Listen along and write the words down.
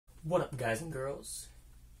What up, guys and girls?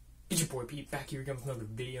 It's your boy Pete back here again with another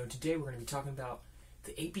video. Today we're going to be talking about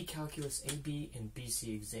the AP Calculus AB and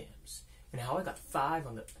BC exams and how I got 5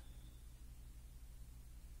 on the...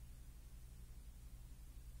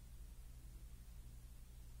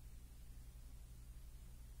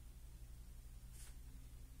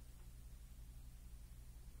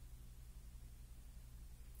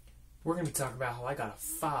 We're going to be talking about how I got a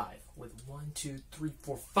 5 with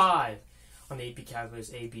 5 on the AP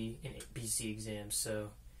Calculus AB and BC exams. So,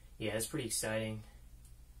 yeah, it's pretty exciting.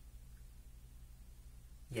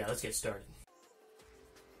 Yeah, let's get started.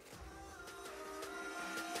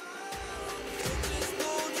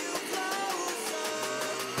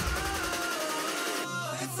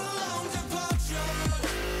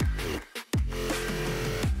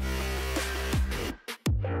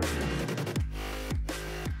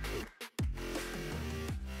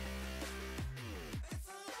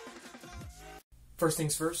 First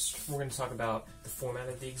things first, we're going to talk about the format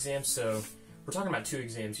of the exam. So we're talking about 2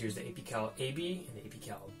 exams here, the AP Cal AB and the AP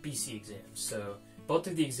Cal BC exams. So both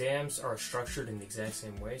of the exams are structured in the exact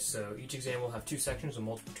same way. So each exam will have 2 sections, a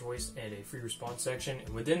multiple choice and a free response section.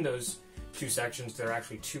 And within those 2 sections, there are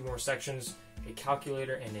actually 2 more sections, a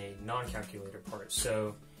calculator and a non-calculator part.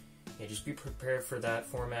 So yeah, just be prepared for that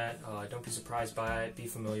format. Don't be surprised by it. Be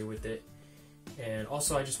familiar with it. And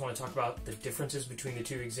also, I just want to talk about the differences between the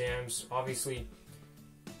 2 exams. Obviously,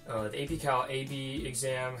 the AP Cal AB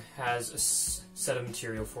exam has a set of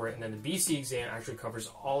material for it, and then the BC exam actually covers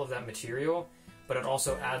all of that material, but it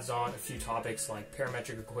also adds on a few topics like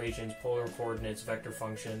parametric equations, polar coordinates, vector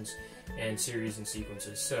functions, and series and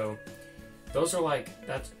sequences. So those are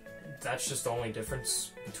that's just the only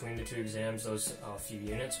difference between the 2 exams, those few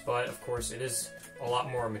units, but of course it is a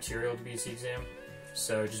lot more material to BC exam.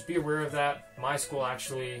 So just be aware of that. My school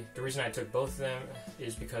actually, the reason I took both of them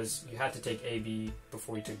is because you had to take AB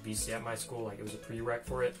before you took BC at my school, like it was a prereq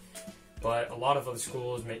for it. But a lot of other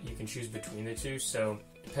schools, you can choose between the 2, so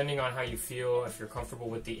depending on how you feel, if you're comfortable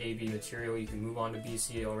with the AB material, you can move on to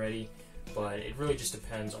BC already, but it really just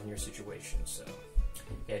depends on your situation. So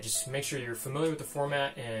yeah, just make sure you're familiar with the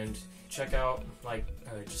format and check out,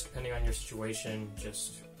 just depending on your situation,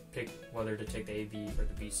 just pick whether to take the AB or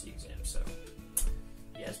the BC exam. So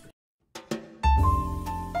yeah, it's pretty.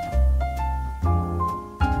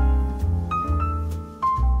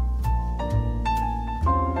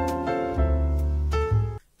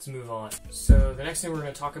 Let's move on. So the next thing we're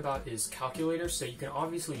going to talk about is calculators. So you can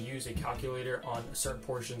obviously use a calculator on certain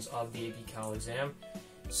portions of the AP Cal exam.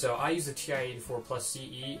 So I use the TI-84 plus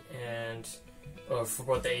CE and for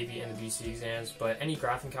both the AB and the BC exams, but any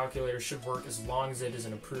graphing calculator should work as long as it is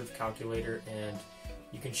an approved calculator, and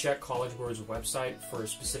you can check College Board's website for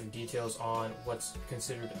specific details on what's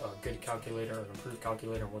considered a good calculator or an approved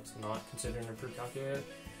calculator and what's not considered an approved calculator.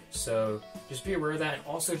 So just be aware of that, and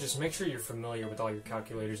also just make sure you're familiar with all your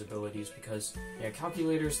calculator's abilities, because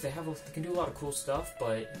calculators, they can do a lot of cool stuff,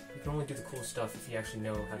 but you can only do the cool stuff if you actually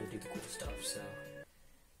know how to do the cool stuff. So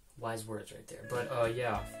wise words right there. But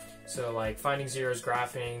yeah, so like finding zeros,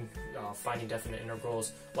 graphing, finding definite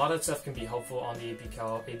integrals, a lot of that stuff can be helpful on the AP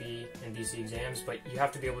Cal AB and BC exams, but you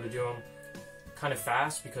have to be able to do them kind of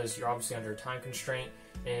fast because you're obviously under a time constraint,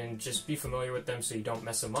 and just be familiar with them so you don't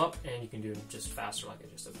mess them up, and you can do them just faster like I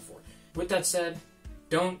just said before. With that said,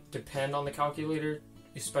 don't depend on the calculator,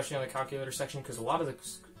 especially on the calculator section, because a lot of the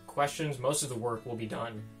questions, most of the work will be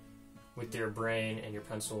done with your brain and your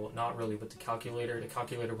pencil, not really with the calculator. The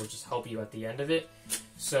calculator will just help you at the end of it.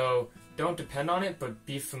 So don't depend on it, but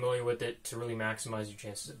be familiar with it to really maximize your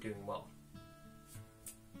chances of doing well.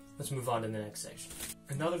 Let's move on to the next section.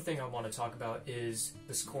 Another thing I want to talk about is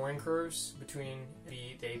the scoring curves between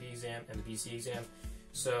the AB exam and the BC exam.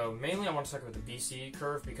 So mainly I want to talk about the BC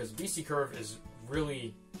curve, because the BC curve is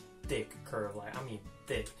really thick curve,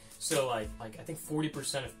 thick. So like I think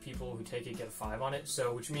 40% of people who take it get a 5 on it.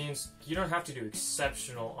 So which means you don't have to do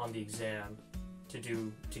exceptional on the exam to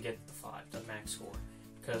get the 5, the max score.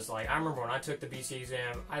 Because I remember when I took the BC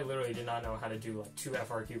exam, I literally did not know how to do 2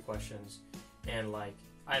 FRQ questions, and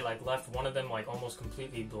I left one of them almost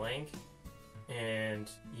completely blank, and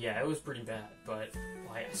yeah, it was pretty bad. But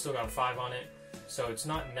I still got a 5 on it. So it's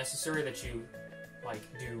not necessary that you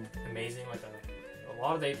do amazing. A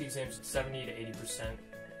lot of the AP exams, 70 to 80%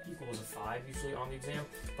 equals a 5 usually on the exam,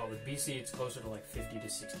 but with BC it's closer to 50 to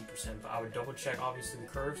 60%. But I would double check obviously the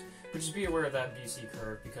curves, but just be aware of that BC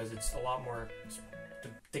curve, because it's a lot more, it's the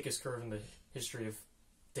thickest curve in the history of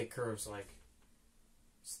thick curves.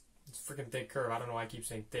 It's a freaking thick curve. I don't know why I keep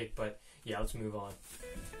saying thick, but yeah, let's move on.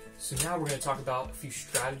 So now we're going to talk about a few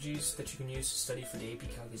strategies that you can use to study for the AP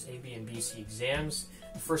Calculus AB and BC exams.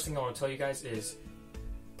 The first thing I want to tell you guys is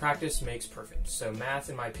practice makes perfect. So math,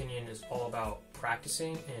 in my opinion, is all about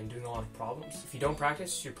practicing and doing a lot of problems. If you don't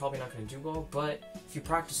practice, you're probably not going to do well, but if you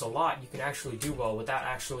practice a lot, you can actually do well without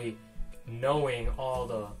actually knowing all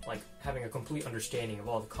the, like, having a complete understanding of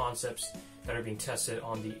all the concepts that are being tested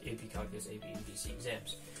on the AP Calculus, AP, and BC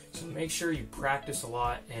exams. So make sure you practice a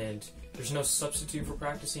lot, and there's no substitute for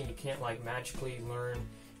practicing. You can't, like, magically learn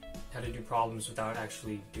how to do problems without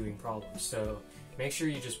actually doing problems. So make sure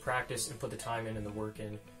you just practice and put the time in and the work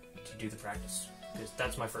in to do the practice, because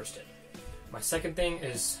that's my first tip. My second thing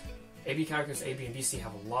is AP Calculus, AP, and BC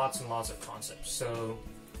have lots and lots of concepts. So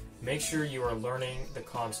make sure you are learning the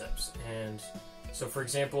concepts. And so, for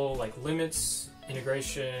example, like limits,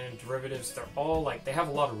 integration, derivatives, they're all like, they have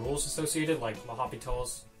a lot of rules associated, like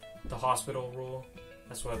L'Hopital's, the hospital rule.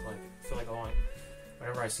 That's what, like, I feel like I want.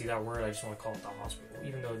 Whenever I see that word, I just want to call it the hospital,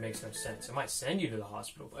 even though it makes no sense. It might send you to the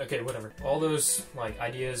hospital. Okay, whatever. All those, like,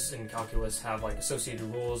 ideas in calculus have, like, associated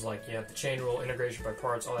rules, like you have the chain rule, integration by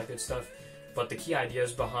parts, all that good stuff. But the key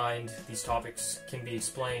ideas behind these topics can be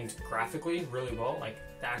explained graphically really well. Like,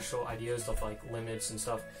 the actual ideas of, like, limits and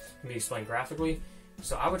stuff can be explained graphically.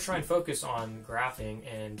 So I would try and focus on graphing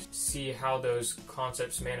and see how those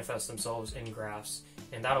concepts manifest themselves in graphs.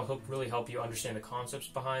 And that'll really help you understand the concepts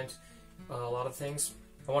behind a lot of things.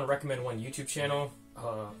 I want to recommend one YouTube channel.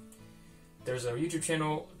 There's a YouTube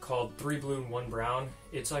channel called 3 Blue, 1 Brown.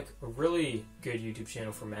 It's like a really good YouTube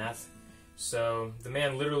channel for math. So the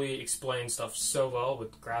man literally explains stuff so well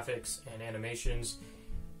with graphics and animations,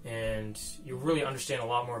 and you'll really understand a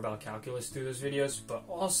lot more about calculus through those videos. But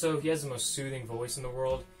also, he has the most soothing voice in the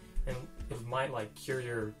world, and it might, like, cure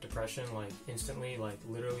your depression, like, instantly, like,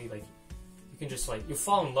 literally, like, you can just, like, you'll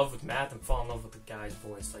fall in love with math and fall in love with the guy's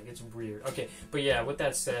voice. Like, it's weird. Okay, but yeah, with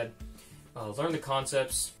that said, learn the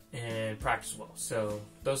concepts and practice well. So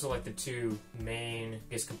those are, like, the two main, I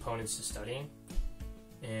guess, components to studying.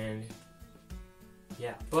 And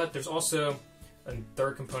yeah, but there's also a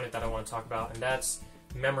third component that I want to talk about, and that's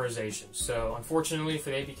memorization. So unfortunately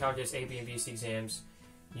for the AP Calculus, AP, and BC exams,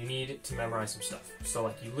 you need to memorize some stuff. So,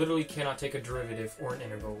 like, you literally cannot take a derivative or an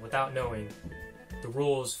integral without knowing the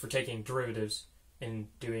rules for taking derivatives and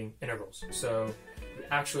doing integrals. So you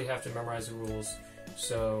actually have to memorize the rules.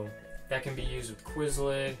 So that can be used with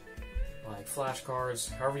Quizlet, like flashcards,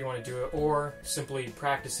 however you want to do it, or simply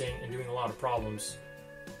practicing and doing a lot of problems.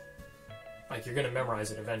 Like, you're going to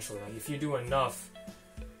memorize it eventually. Like, if you do enough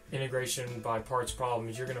integration by parts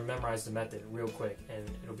problems, you're going to memorize the method real quick, and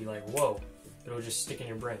it'll be like, whoa, it'll just stick in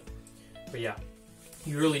your brain. But yeah,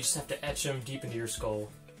 you really just have to etch them deep into your skull.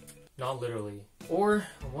 Not literally. Or,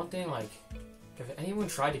 one thing, like, have anyone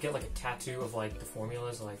tried to get, like, a tattoo of, like, the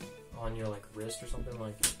formulas, like, on your, like, wrist or something?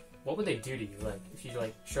 Like, what would they do to you? Like, if you,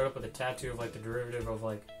 like, showed up with a tattoo of, like, the derivative of,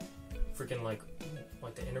 like, freaking, like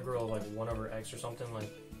the integral of, like, 1 over x or something,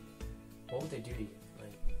 like, what would they do to you?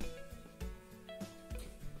 Like,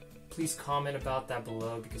 please comment about that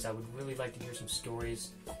below, because I would really like to hear some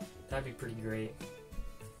stories. That'd be pretty great.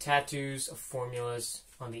 Tattoos of formulas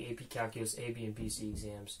on the AP Calculus, AP, and BC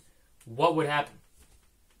exams. What would happen?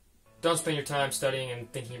 Don't spend your time studying and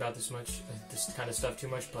thinking about this kind of stuff too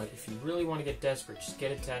much, but if you really want to get desperate, just get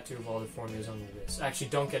a tattoo of all the formulas on your wrist. Actually,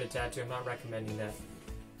 don't get a tattoo. I'm not recommending that.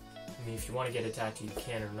 I mean, if you want to get a tattoo, you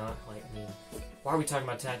can or not. Like, I mean, why are we talking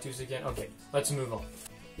about tattoos again? Okay, let's move on.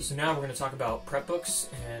 So now we're going to talk about prep books,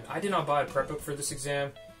 and I did not buy a prep book for this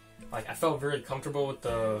exam. Like, I felt very comfortable with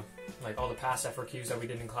the, like, all the past FRQs that we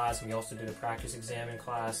did in class, and we also did a practice exam in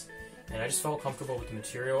class, and I just felt comfortable with the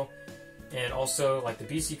material. And also, like, the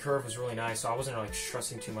BC curve was really nice, so I wasn't, like,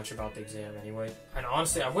 stressing too much about the exam anyway. And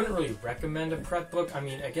honestly, I wouldn't really recommend a prep book. I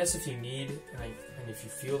mean, I guess if you need, and if you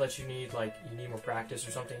feel that you need more practice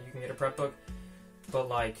or something, you can get a prep book. But,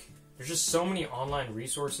 like, there's just so many online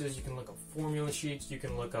resources. You can look up formula sheets, you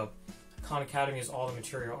can look up Khan Academy has all the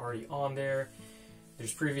material already on there.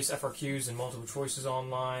 There's previous FRQs and multiple choices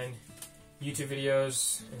online, YouTube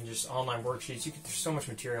videos, and just online worksheets. There's so much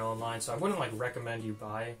material online, so I wouldn't, like, recommend you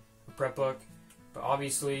buy a prep book. But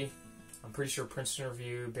obviously, I'm pretty sure Princeton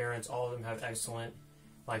Review, Barron's, all of them have excellent,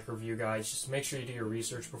 like, review guides. Just make sure you do your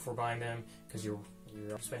research before buying them, because you're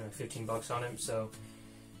spending like $15 on them. So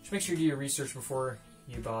just make sure you do your research before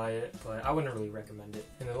you buy it, but I wouldn't really recommend it.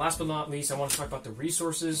 And then last but not least, I want to talk about the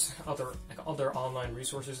resources, other online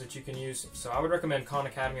resources that you can use. So I would recommend Khan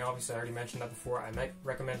Academy. Obviously, I already mentioned that before. I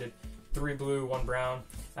recommended 3 Blue, 1 Brown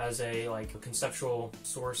as a, like, a conceptual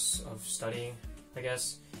source of studying, I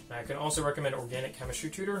guess. And I can also recommend Organic Chemistry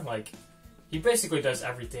Tutor. Like, he basically does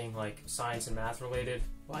everything, like, science and math related,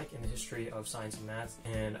 like, in the history of science and math.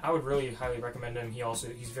 And I would really highly recommend him.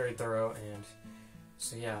 He's very thorough, and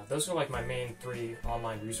So yeah, those are like my main 3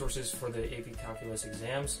 online resources for the AP Calculus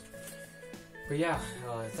exams. But yeah,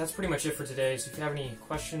 that's pretty much it for today. So if you have any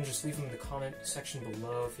questions, just leave them in the comment section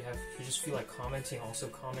below. If you just feel like commenting, also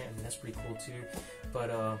comment. I mean, that's pretty cool too.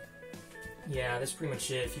 But yeah, that's pretty much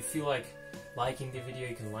it. If you feel like liking the video,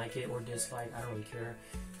 you can like it or dislike. I don't really care.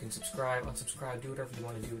 You can subscribe, unsubscribe, do whatever you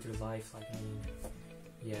want to do with your life. Like, I mean,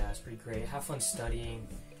 yeah, it's pretty great. Have fun studying.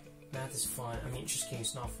 Math is fun. I mean, just kidding,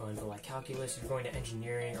 it's not fun, but like calculus, if you're going to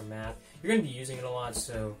engineering or math, you're going to be using it a lot,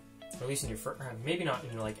 so, or at least in your first, maybe not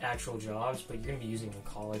in like actual jobs, but you're going to be using it in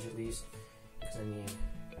college at least, because I mean,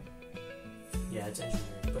 yeah, it's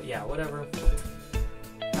engineering, but yeah, whatever.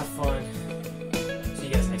 Have fun. See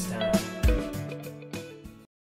you guys next time.